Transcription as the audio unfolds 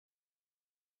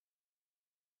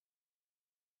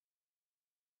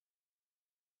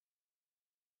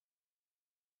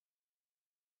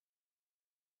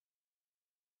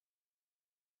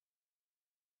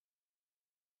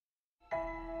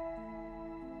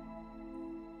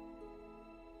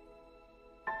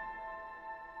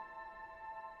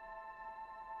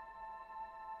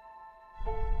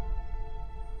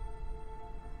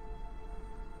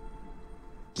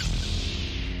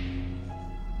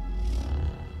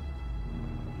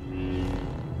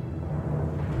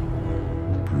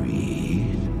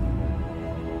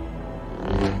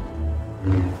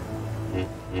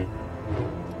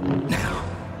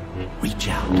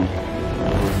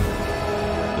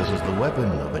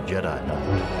Weapon of a Jedi Knight.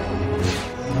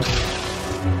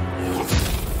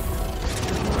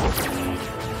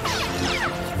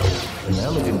 An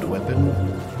elegant weapon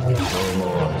for a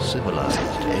more civilized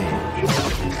age.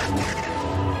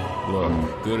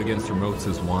 Look, good against remotes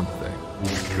is one thing.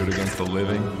 Good against the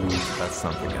living, that's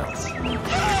something else.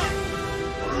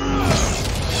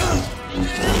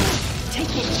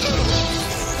 Take it.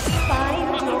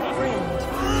 Find your friend.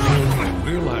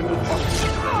 Realize.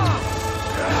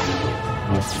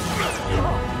 I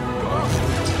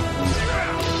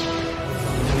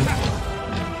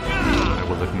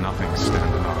will let nothing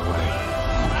stand in our way.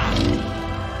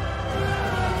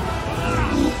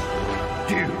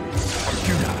 Do or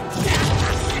do not.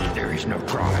 There is no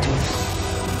crime.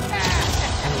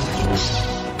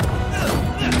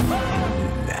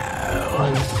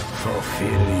 Now,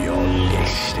 fulfill your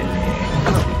destiny.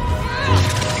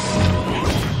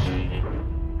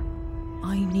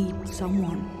 I need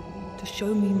someone to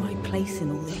show me my place in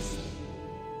all this.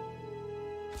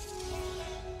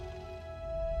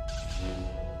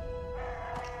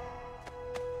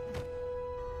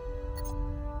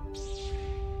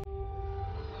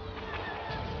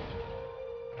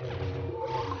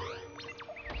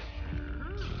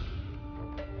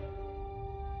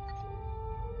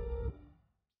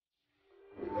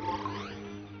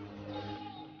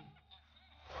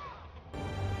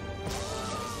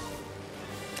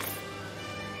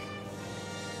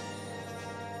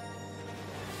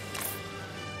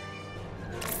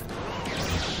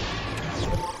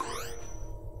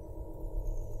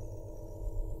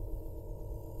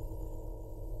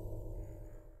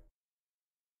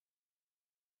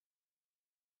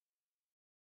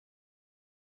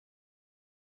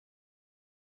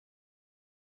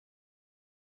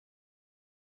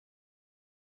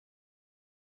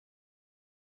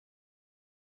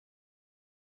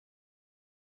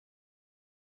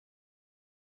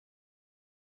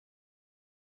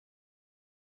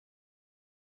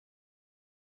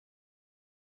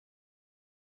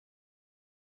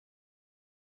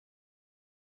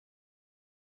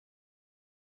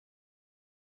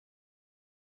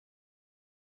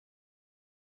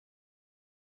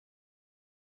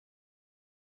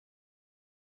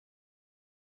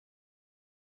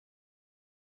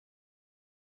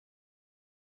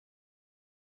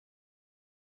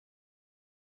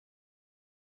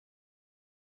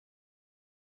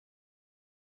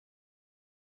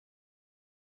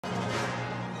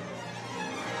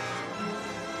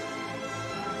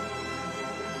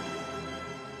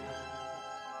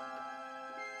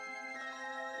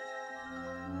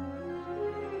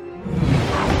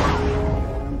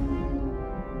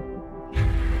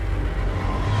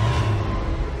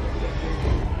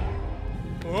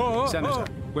 Senator,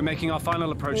 we're making our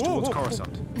final approach towards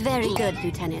Coruscant. Very good,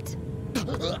 Lieutenant.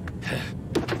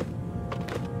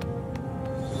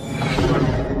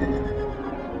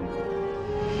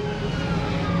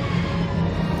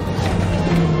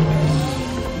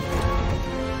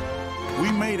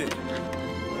 We made it.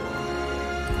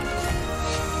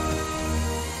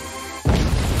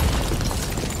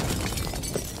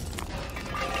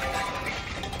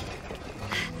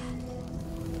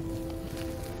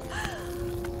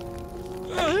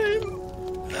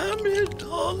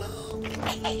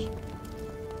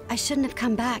 I shouldn't have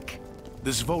come back.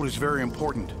 This vote is very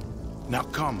important. Now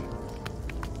come.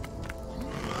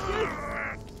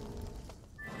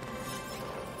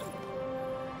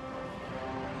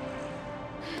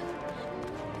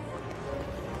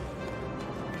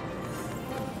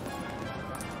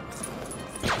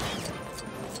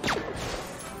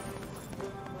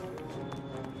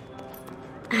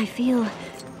 I feel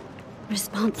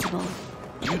responsible.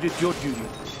 You did your duty,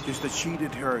 just as she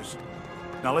did hers.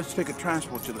 Now let's take a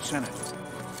transport to the Senate.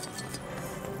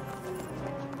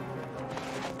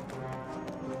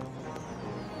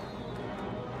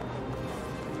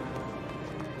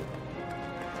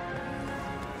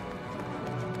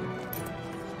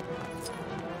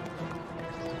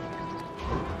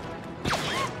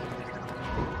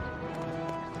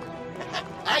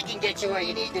 I can get you where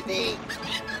you need to be.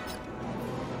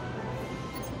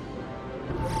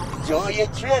 Enjoy your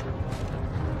trip.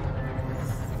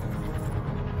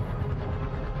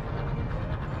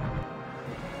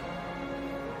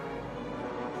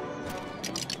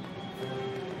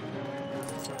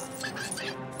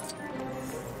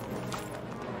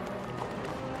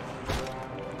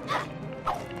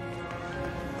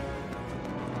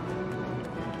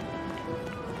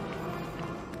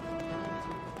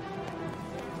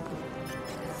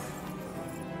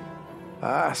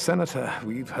 Senator,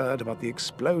 we've heard about the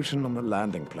explosion on the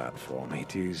landing platform.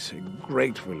 It is a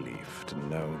great relief to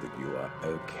know that you are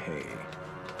okay.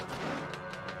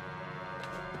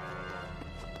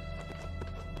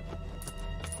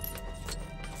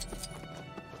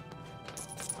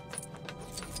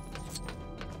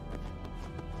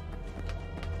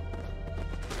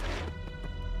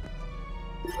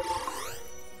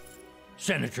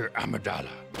 Senator Amidala,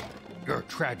 your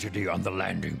tragedy on the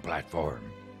landing platform.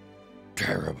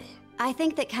 Terrible. I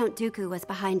think that Count Dooku was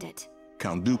behind it.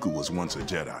 Count Dooku was once a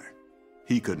Jedi.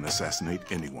 He couldn't assassinate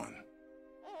anyone.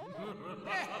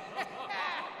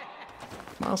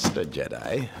 Master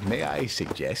Jedi, may I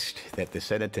suggest that the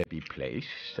Senator be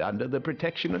placed under the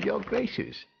protection of your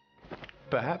graces?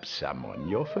 Perhaps someone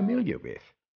you're familiar with.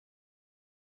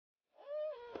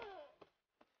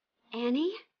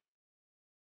 Annie?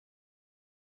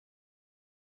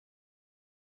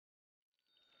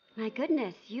 My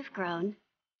goodness, you've grown.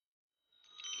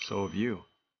 So have you.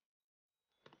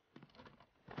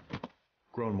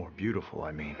 Grown more beautiful,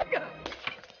 I mean.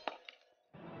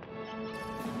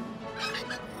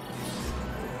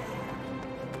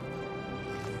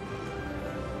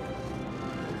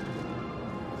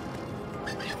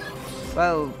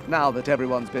 Well, now that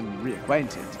everyone's been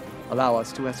reacquainted, allow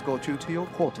us to escort you to your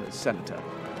quarters, Senator.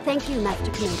 Thank you,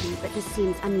 Master Kenobi, but this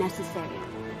seems unnecessary.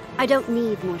 I don't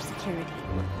need more security.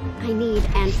 I need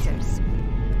answers.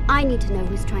 I need to know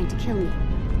who's trying to kill me.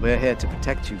 We're here to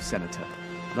protect you, Senator,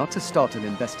 not to start an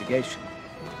investigation.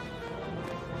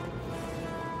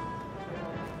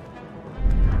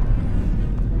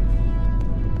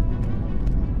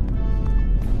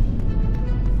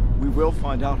 We will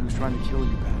find out who's trying to kill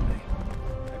you,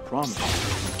 Padme. I promise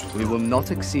you. We will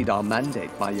not exceed our mandate,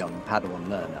 my young Padawan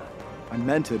learner. I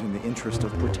meant it in the interest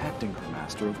of protecting her,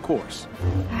 Master, of course.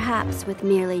 Perhaps with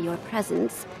merely your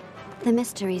presence, the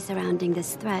mystery surrounding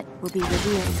this threat will be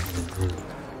revealed.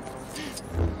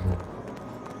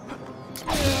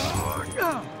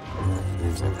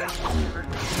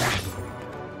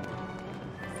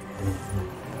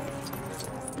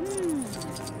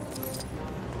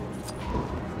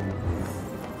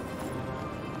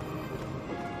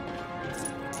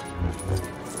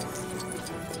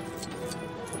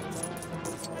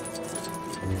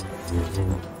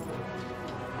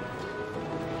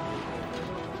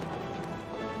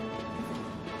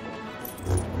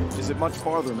 Is it much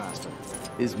farther, Master?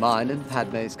 Is mine and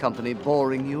Padme's company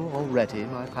boring you already,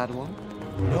 my Padawan?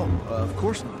 No, of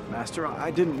course not, Master.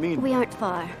 I didn't mean... We aren't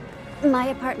far. My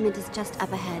apartment is just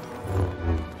up ahead.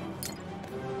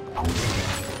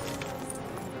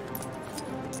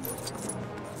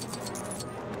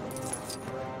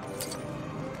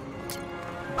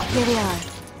 Here we are.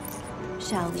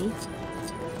 Shall we?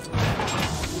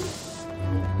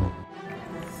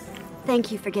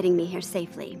 Thank you for getting me here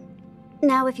safely.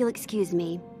 Now, if you'll excuse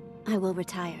me, I will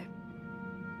retire.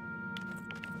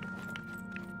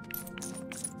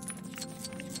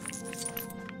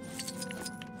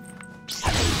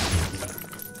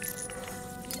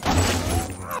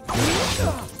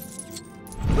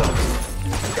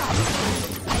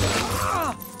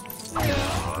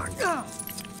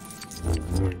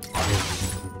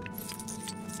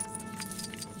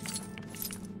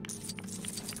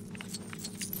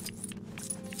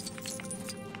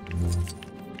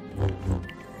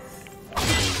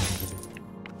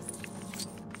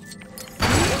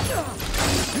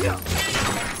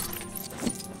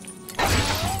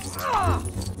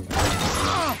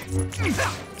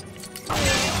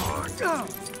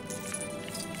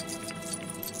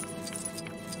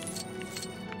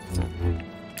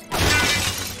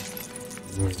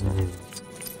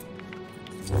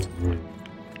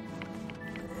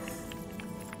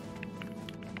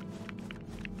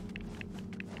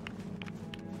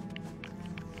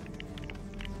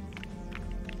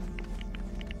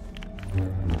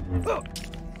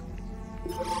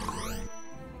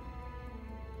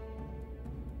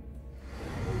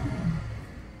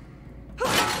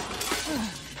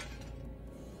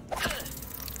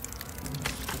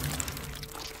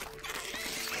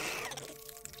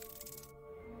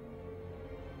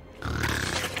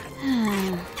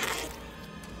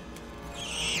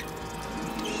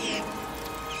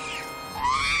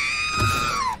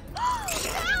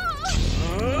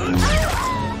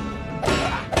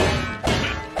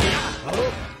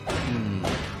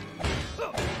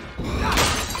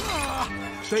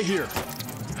 Stay here.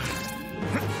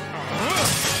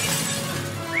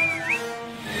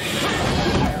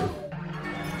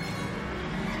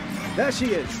 There she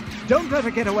is. Don't let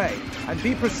her get away, and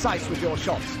be precise with your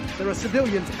shots. There are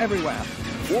civilians everywhere.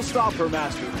 We'll stop her,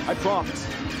 Master. I promise.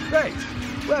 Great.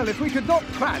 Well, if we could not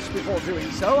crash before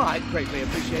doing so, I'd greatly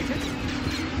appreciate it.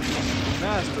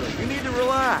 Master, you need to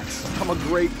relax. I'm a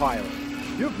great pilot.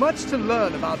 You've much to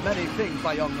learn about many things,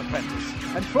 my young apprentice,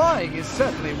 and flying is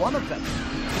certainly one of them.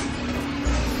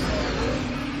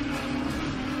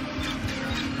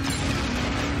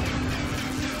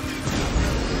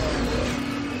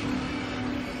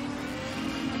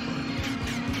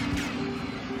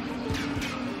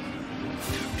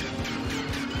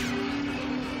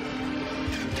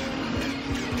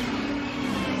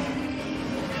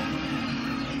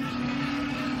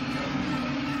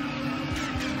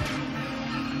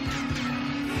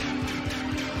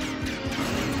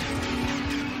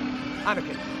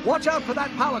 Anakin, watch out for that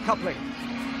power coupling.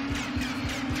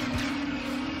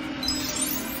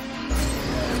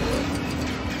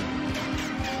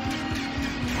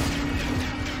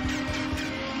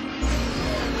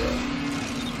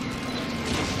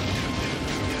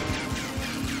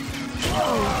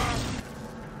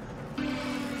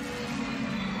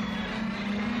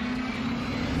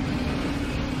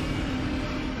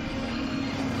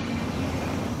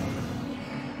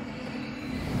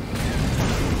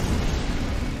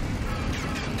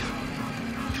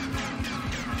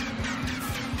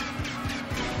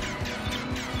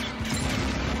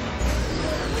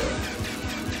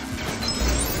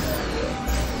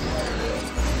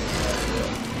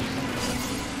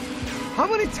 How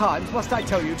many times must I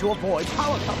tell you to avoid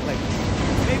power coupling?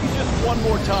 Maybe just one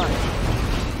more time.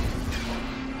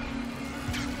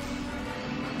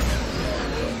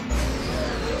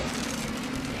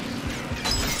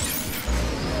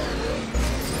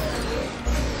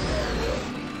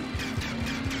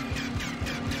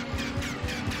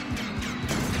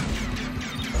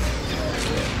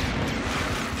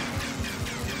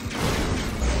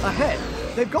 Ahead!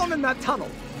 They've gone in that tunnel.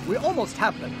 We almost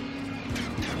have them.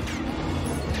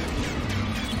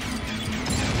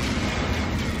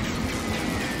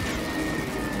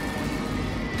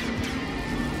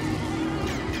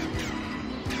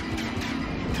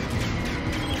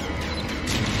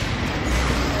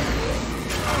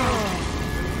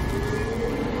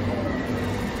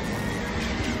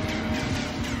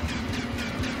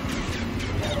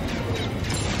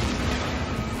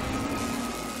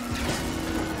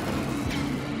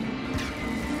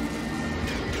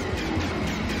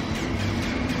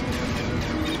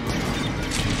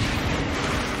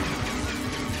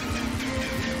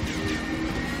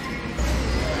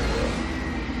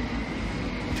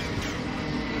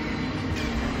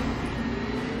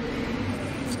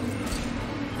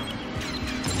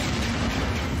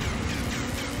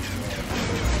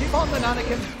 On then,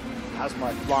 Anakin. Has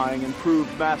my flying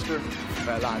improved, Master?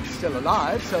 Well, I'm still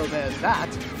alive, so there's that.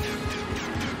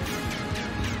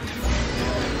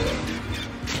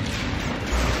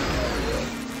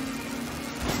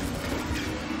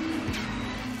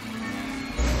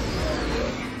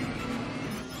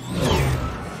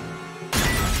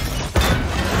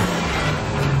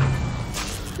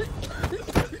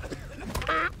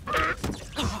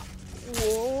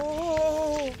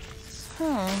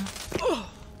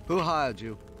 Who hired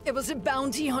you? It was a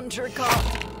bounty hunter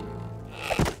cop.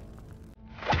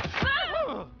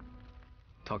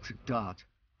 Toxic dart.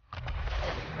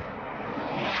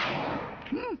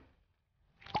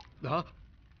 Huh?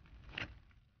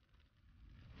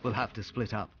 We'll have to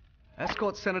split up.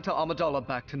 Escort Senator 𝗪𝗏𝗍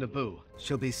back to Naboo.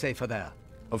 She'll be safer there.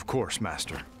 Of course,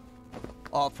 Master.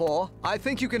 R4, I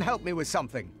think you can help me with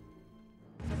something.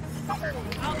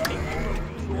 I'll take you,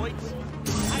 droids.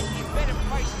 I give better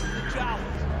prices to the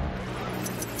Jawas.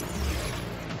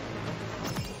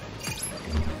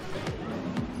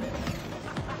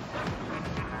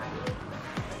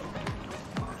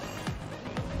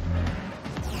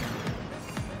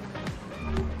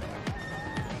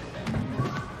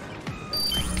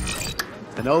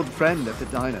 An old friend at the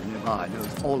diner nearby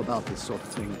knows all about this sort of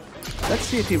thing. Let's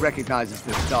see if he recognizes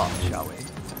this dart, shall we?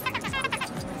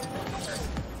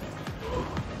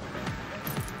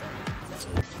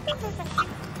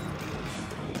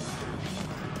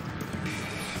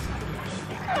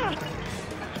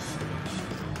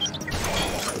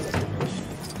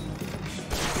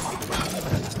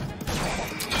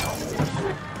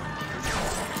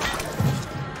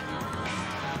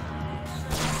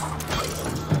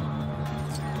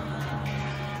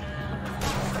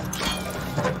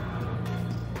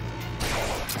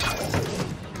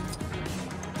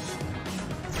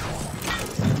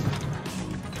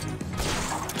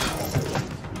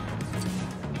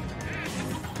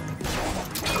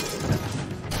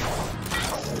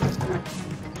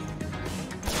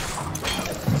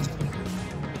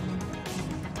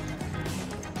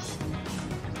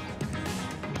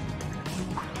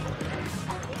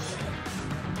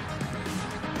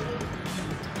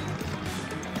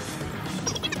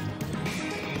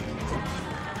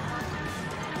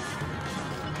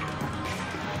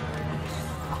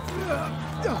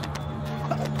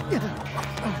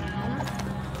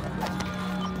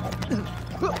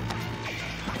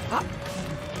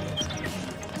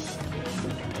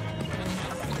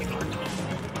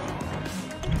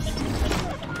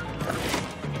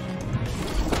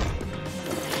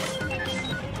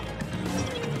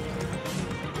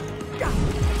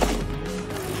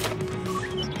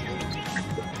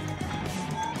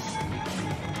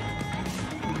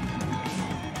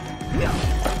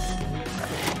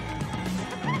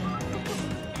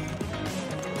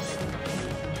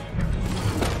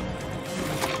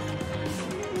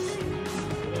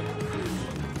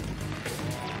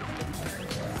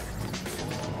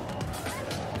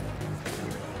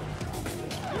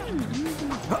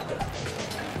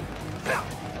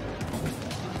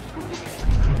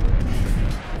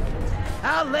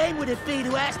 How lame would it be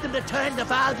to ask them to turn the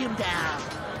volume down?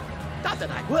 Not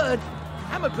that I would.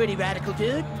 I'm a pretty radical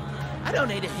dude. I don't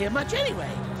need to hear much anyway.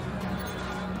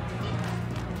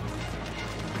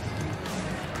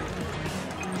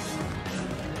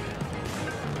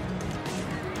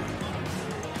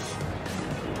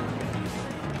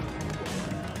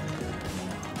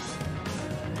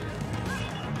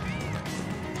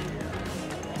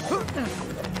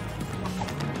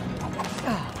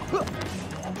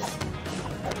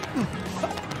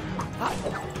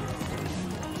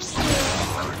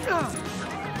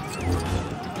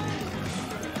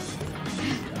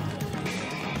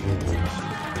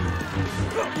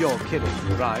 You're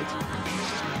kidding, right?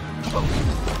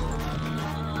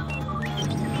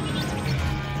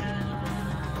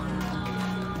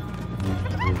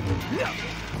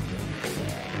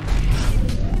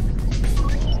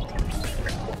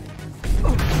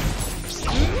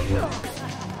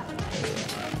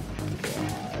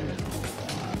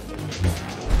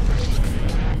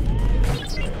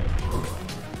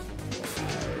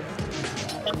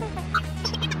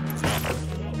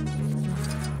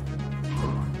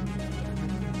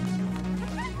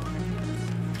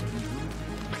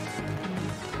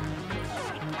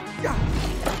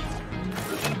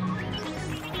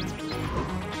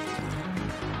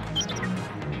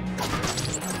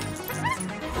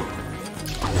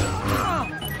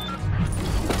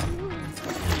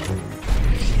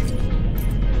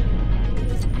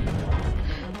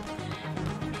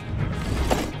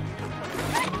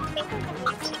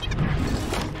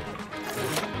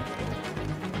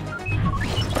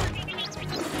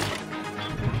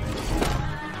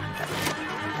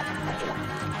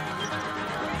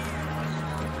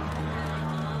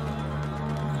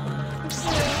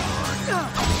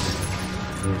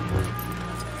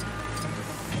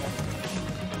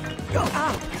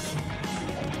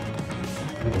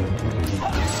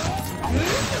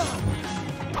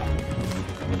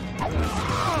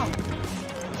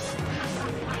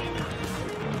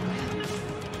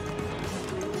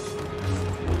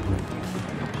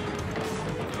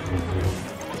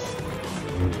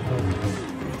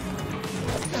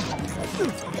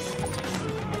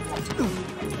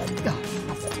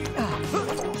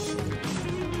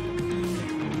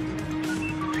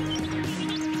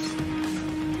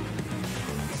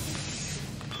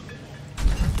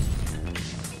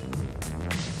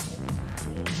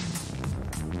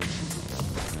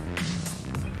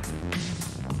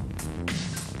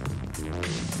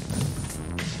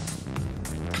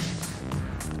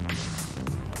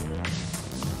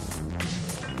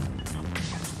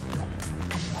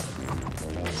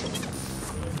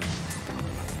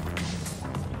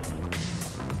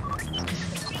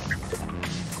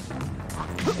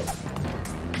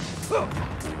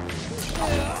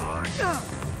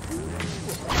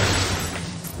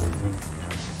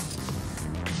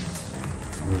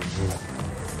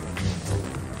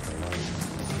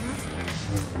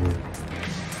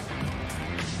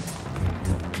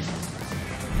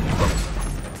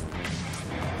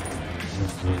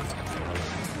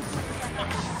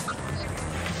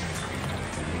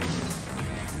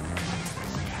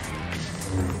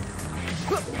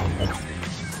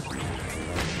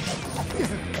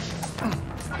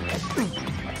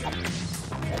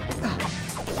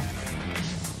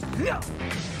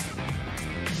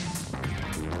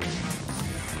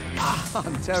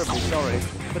 I'm terribly sorry,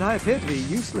 but I appear to be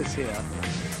useless here.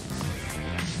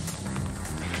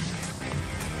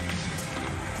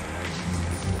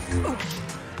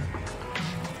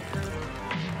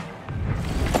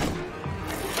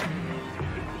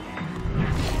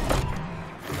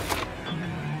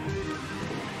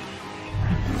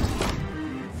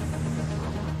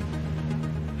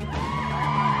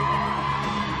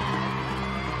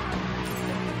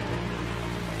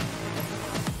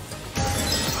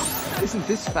 Isn't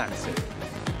this fancy?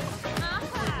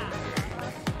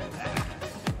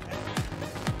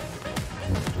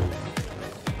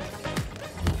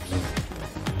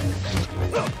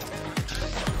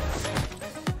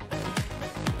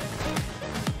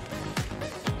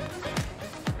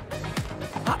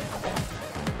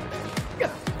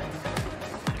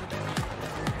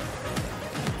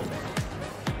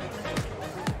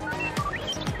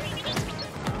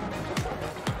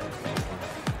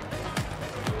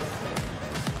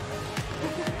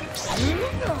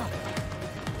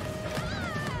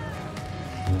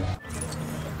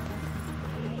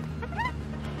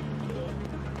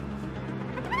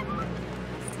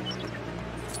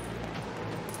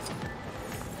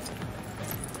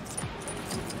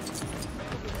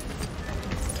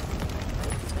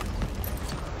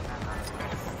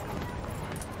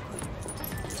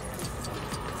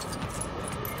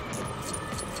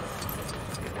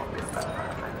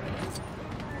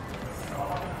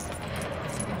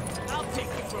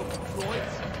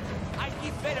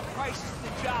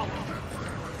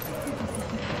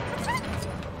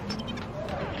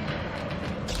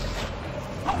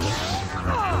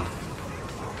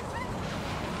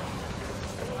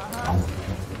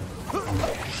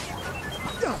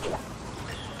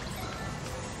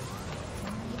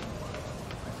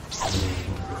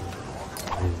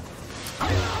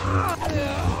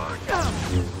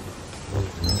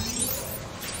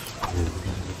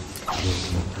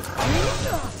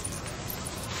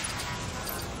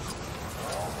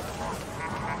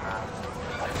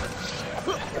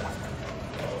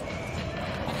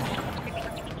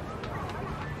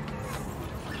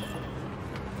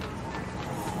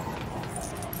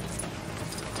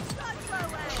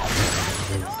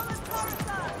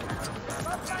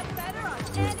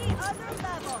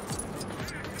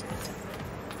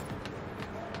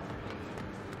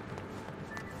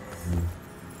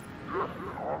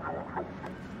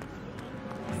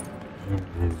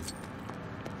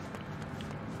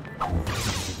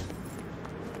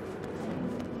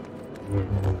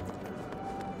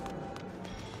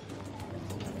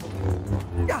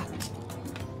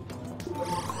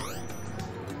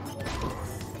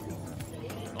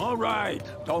 All right,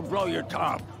 don't blow your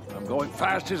top. I'm going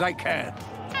fast as I can.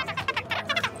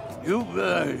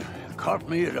 You've caught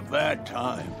me at a bad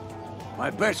time. My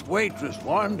best waitress,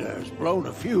 Wanda, has blown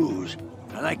a fuse,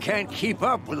 and I can't keep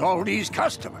up with all these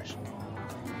customers.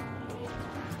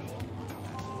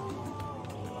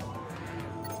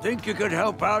 Think you could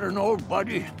help out an old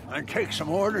buddy and take some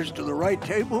orders to the right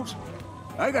tables?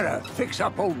 I gotta fix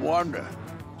up old Wanda.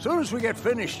 Soon as we get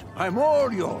finished, I'm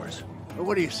all yours.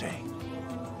 What do you say?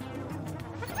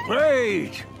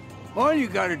 Great! All you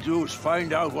gotta do is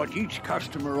find out what each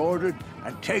customer ordered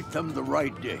and take them the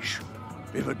right dish.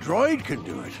 If a droid can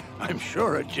do it, I'm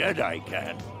sure a Jedi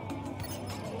can.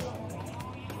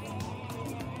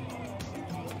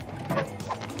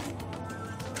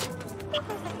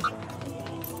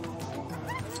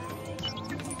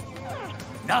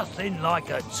 Nothing like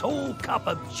a tall cup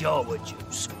of Jawa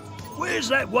juice. Where's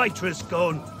that waitress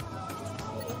gone?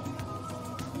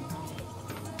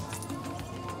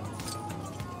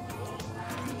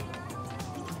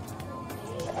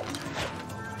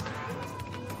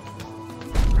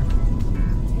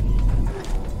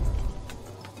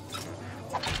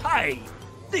 Hey,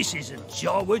 this isn't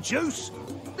Jawa juice.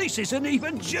 This isn't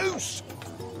even juice.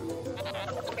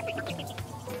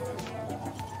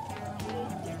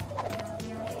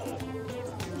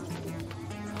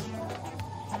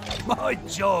 My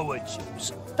Jawa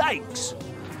juice. Thanks.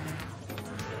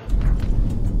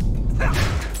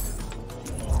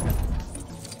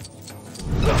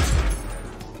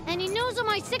 Any news on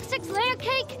my 6/6 layer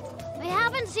cake? I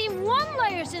haven't seen one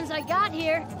layer since I got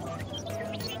here.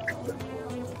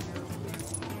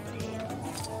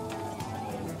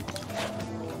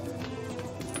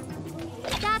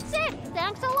 That's it.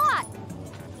 Thanks a lot.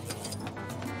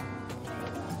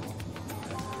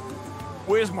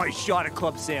 Where's my shot at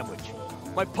club sandwich?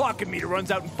 My pocket meter runs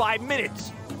out in 5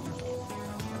 minutes.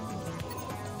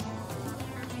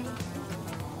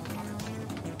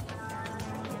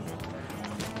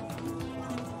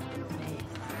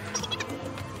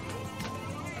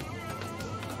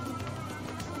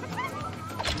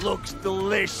 Looks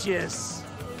delicious.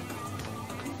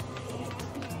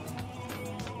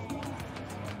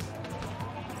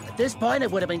 At this point,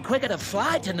 it would have been quicker to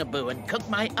fly to Naboo and cook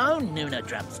my own Nuna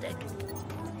drumstick.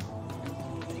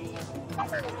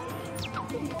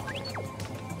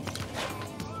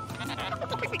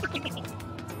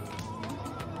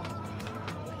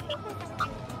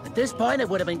 At this point, it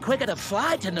would have been quicker to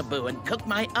fly to Naboo and cook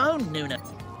my own Nuna.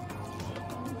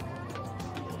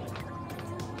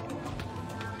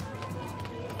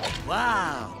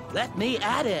 Wow, let me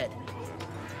at it.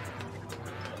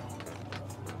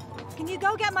 Can you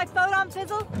go get my photon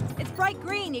fizzle? It's bright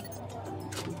green.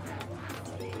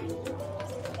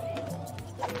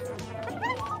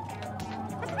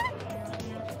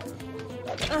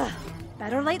 Ugh,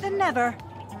 better late than never.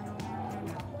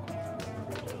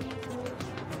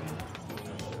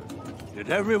 Did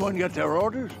everyone get their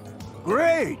orders?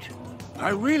 Great! I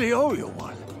really owe you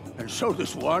one. And so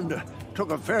does Wanda. took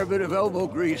a fair bit of elbow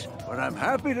grease, but I'm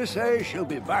happy to say she'll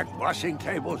be back bussing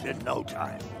tables in no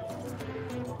time.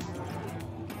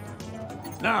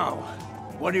 Now,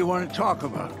 what do you want to talk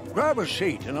about? Grab a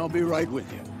seat and I'll be right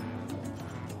with you.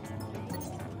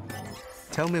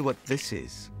 Tell me what this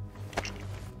is.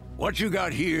 What you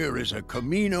got here is a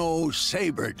Camino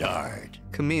saber dart.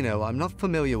 Camino, I'm not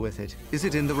familiar with it. Is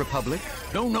it in the Republic?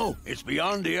 No, it's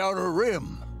beyond the Outer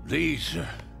Rim. These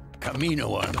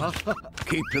Caminoans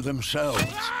keep to themselves.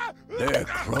 They're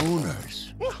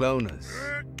cloners. Cloners.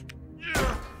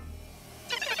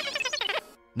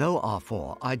 No,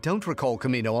 R4. I don't recall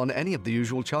Camino on any of the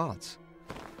usual charts.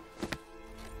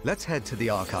 Let's head to the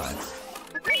archives.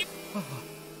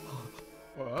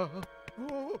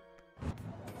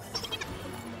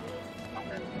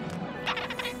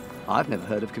 I've never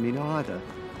heard of Camino either.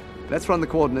 Let's run the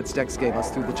coordinates Dex gave us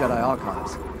through the Jedi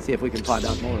archives. See if we can find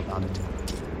out more about it.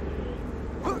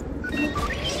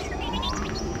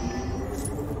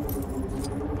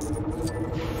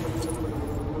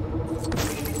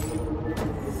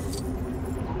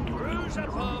 Cruise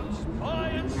advance, buy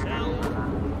and sell.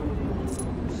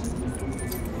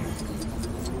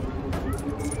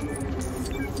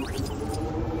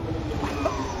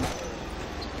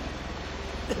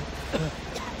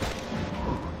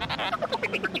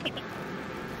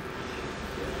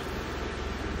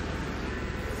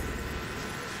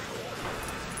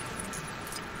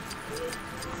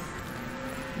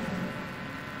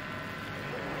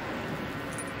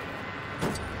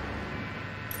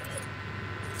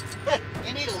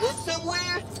 You need to live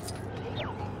somewhere?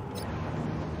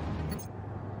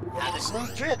 Have a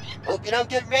smooth trip. Hope you don't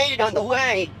get raided on the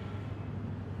way.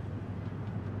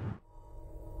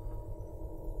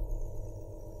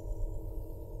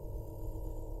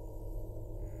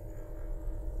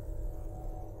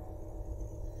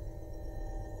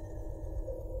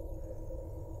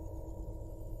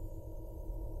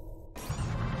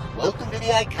 Welcome to the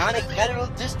iconic federal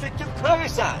district of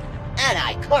Coruscant. And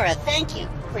I, Cora, thank you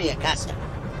for your custom.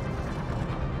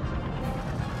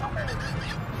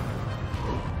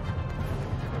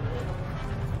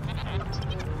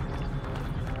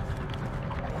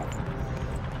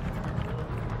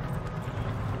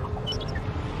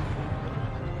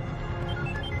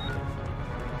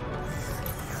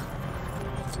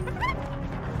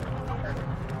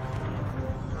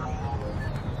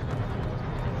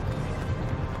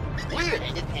 We're an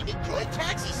independent droid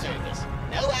taxi service.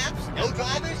 No apps, no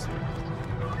drivers.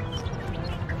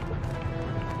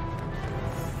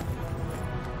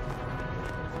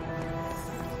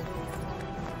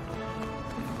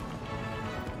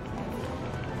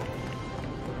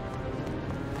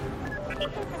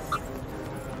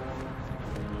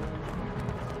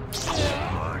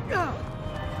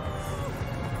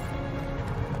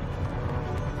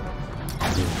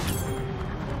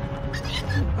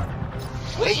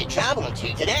 Where you traveling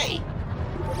to today?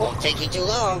 Won't take you too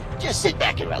long. Just sit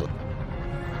back and relax.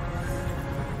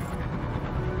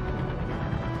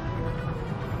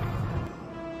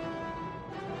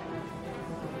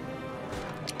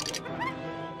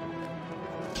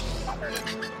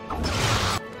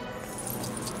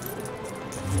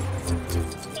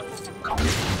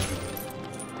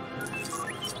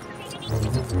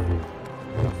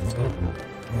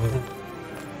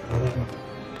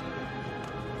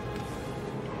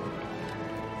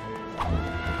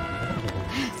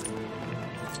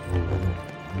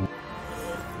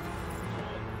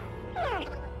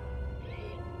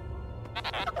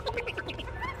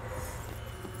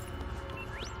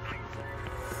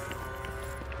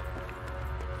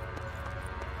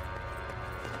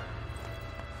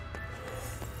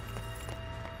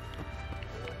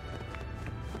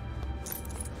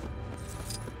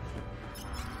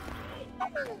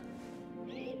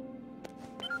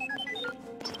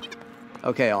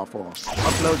 Okay, R4.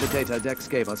 Upload the data Dex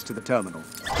gave us to the terminal.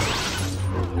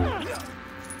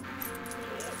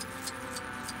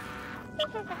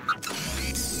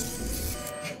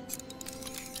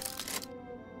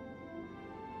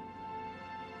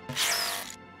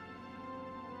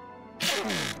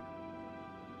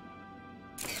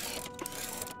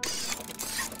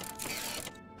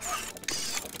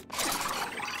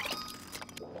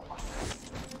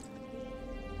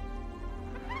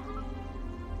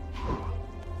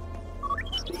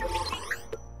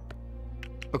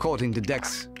 According to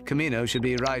Dex, Camino should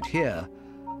be right here,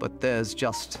 but there's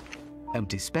just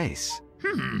empty space.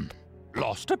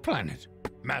 Lost a planet.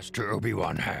 Master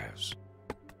Obi-Wan has.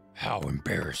 How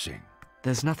embarrassing.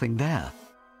 There's nothing there.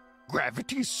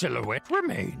 Gravity's silhouette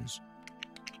remains.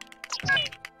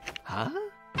 Huh?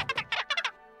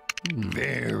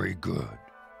 Very good.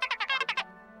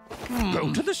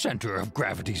 Go to the center of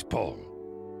gravity's pull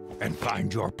and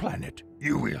find your planet.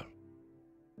 You will.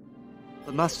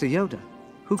 But Master Yoda,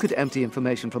 who could empty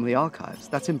information from the archives?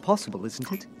 That's impossible,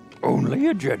 isn't it? Only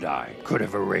a Jedi could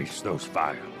have erased those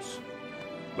files.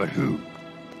 But who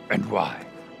and why?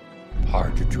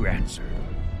 Harder to answer.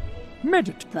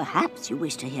 Meditate. Perhaps you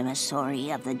wish to hear a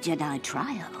story of the Jedi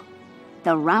trial.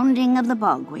 The rounding of the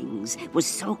Bogwings was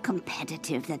so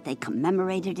competitive that they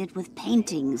commemorated it with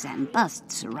paintings and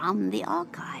busts around the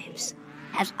archives.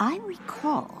 As I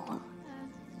recall,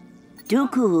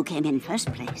 Dooku came in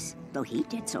first place, though he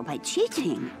did so by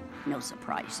cheating. No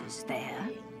surprises there.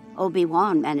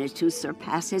 Obi-Wan managed to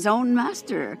surpass his own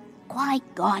master,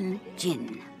 Qui-Gon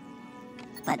Jinn.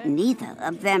 But neither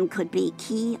of them could be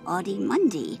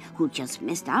𝗍𝗍𝗓𝗏, who just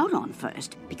missed out on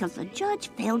first because the judge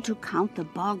failed to count the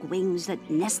Bogwings that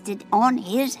nested on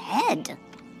his head.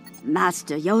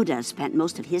 Master Yoda spent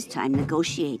most of his time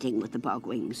negotiating with the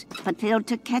Bogwings, but failed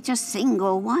to catch a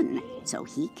single one, so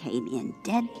he came in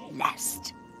dead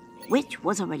last. Which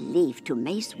was a relief to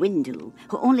Mace Windu,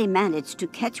 who only managed to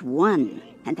catch one,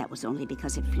 and that was only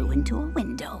because it flew into a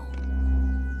window.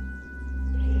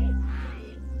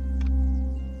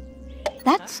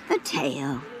 That's the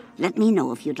tale. Let me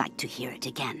know if you'd like to hear it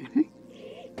again.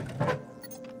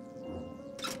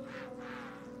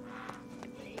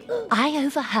 I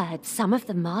overheard some of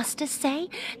the masters say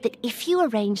that if you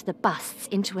arrange the busts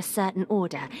into a certain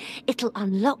order, it'll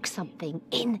unlock something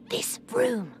in this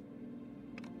room.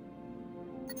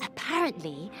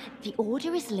 Apparently, the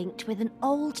order is linked with an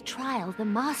old trial the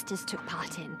masters took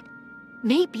part in.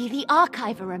 Maybe the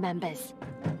archiver remembers.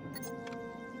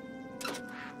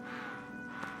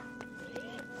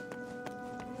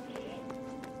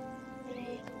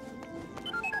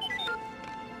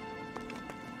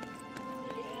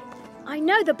 I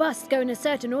know the busts go in a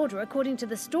certain order according to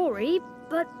the story,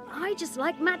 but I just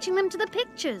like matching them to the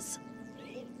pictures.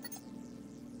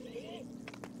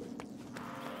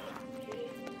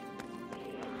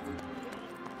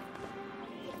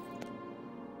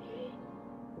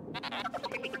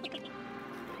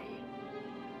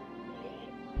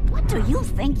 What do you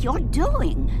think you're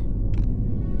doing?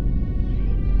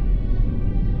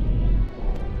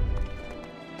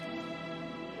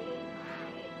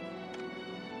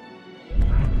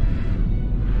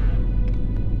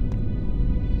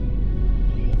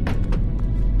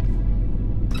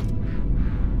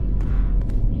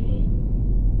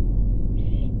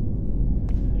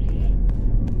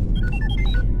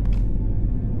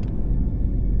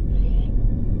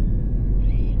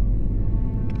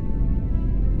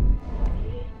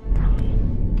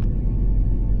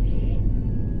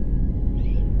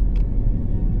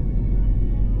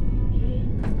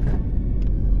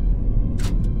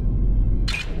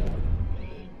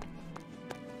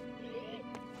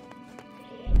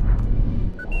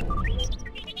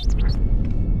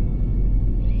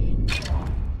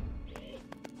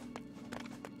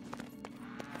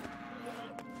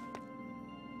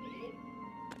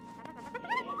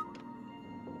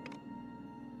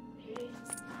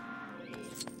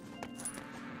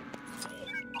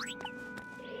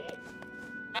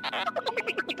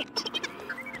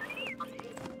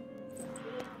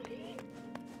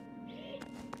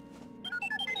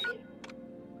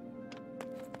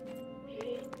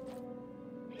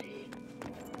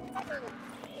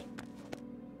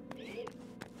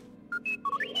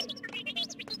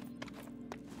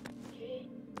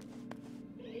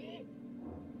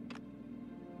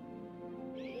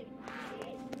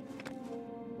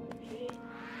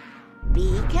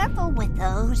 Be careful with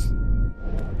those.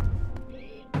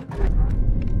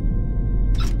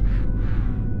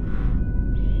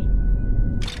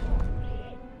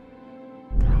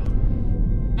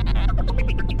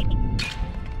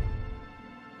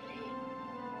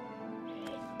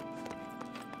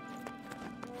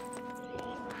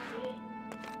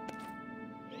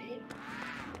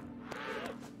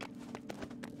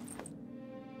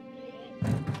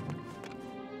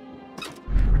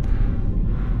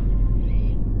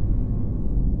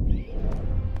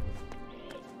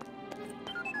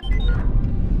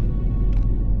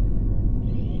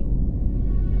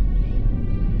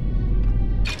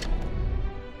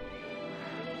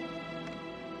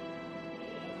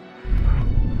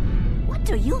 What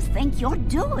do you think you're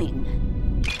doing?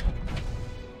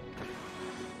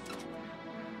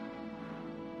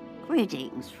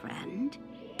 Greetings, friend.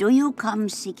 Do you come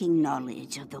seeking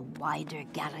knowledge of the wider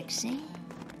galaxy?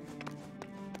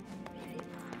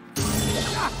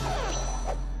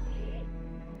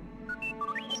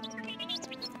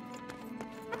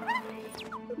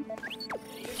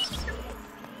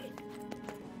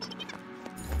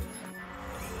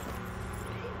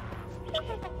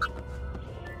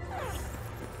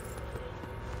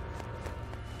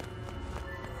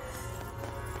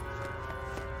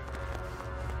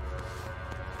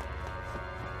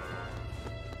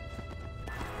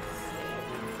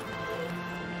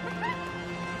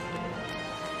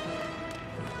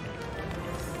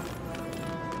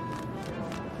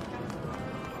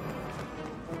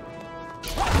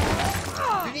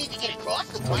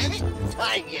 the planet?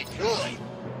 I'm your droid.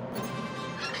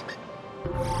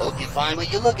 Hope you find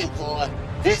what you're looking for,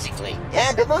 physically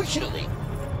and emotionally.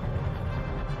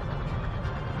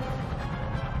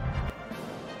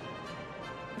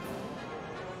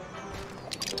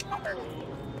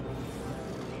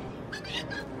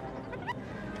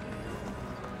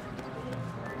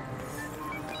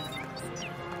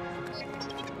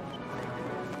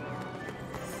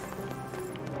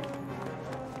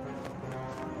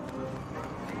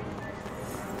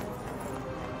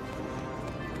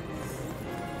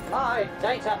 My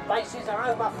databases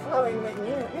are overflowing with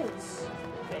new hints.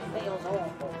 It feels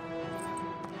awful.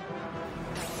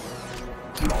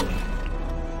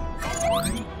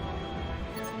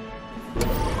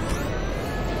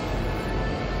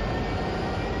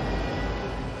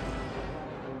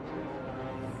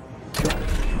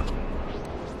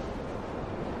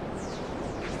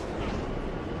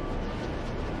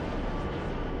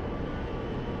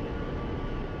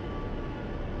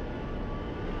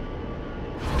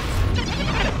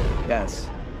 Yes,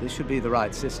 this should be the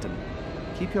right system.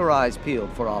 Keep your eyes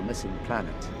peeled for our missing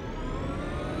planet.